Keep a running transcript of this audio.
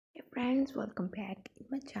Friends, welcome back in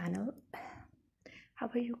my channel. How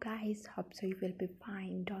are you guys? Hope so you will be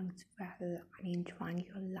fine, doing well and enjoying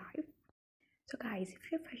your life. So guys, if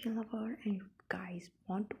you're a fashion lover and you guys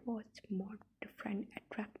want to watch more different,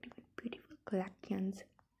 attractive and beautiful collections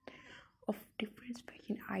of different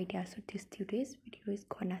fashion ideas, so today's video is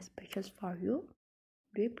gonna special for you.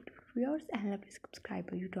 Dear beautiful viewers and lovely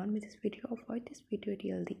subscriber, you don't miss this video, avoid this video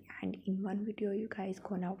till the end. In one video you guys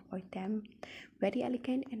gonna avoid them very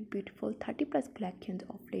elegant and beautiful 30 plus collections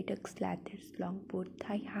of latex latex longboard,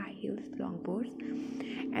 thigh high heels longboards,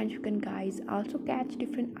 and you can guys also catch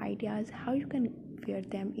different ideas how you can wear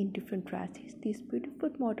them in different dresses. This beautiful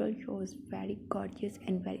model shows very gorgeous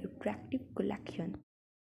and very attractive collection.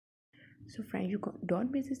 So friends,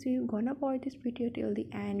 don't miss this. You're gonna watch this video till the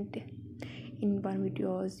end. In one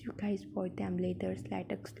videos you guys bought them latex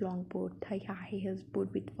longboard, thigh high heels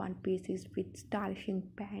boot with one pieces with stylish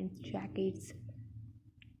pants, jackets,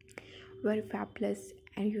 very fabulous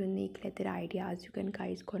and unique leather ideas. You can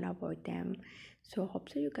guys gonna avoid them. So hope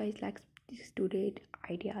so you guys like this today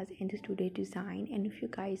ideas and this today design, and if you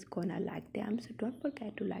guys gonna like them, so don't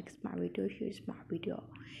forget to like my video, share my video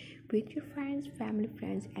with your friends, family,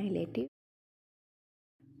 friends and relatives.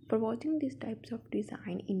 For watching these types of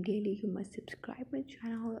design in daily, you must subscribe my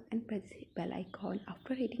channel and press the bell icon.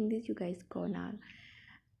 After hitting this, you guys gonna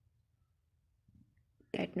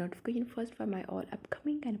get notification first for my all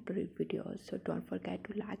upcoming and uploaded videos. So don't forget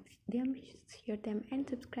to like them, share them and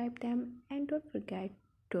subscribe them, and don't forget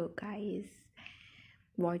to guys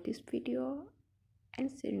watch this video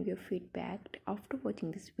and send your feedback after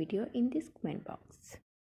watching this video in this comment box.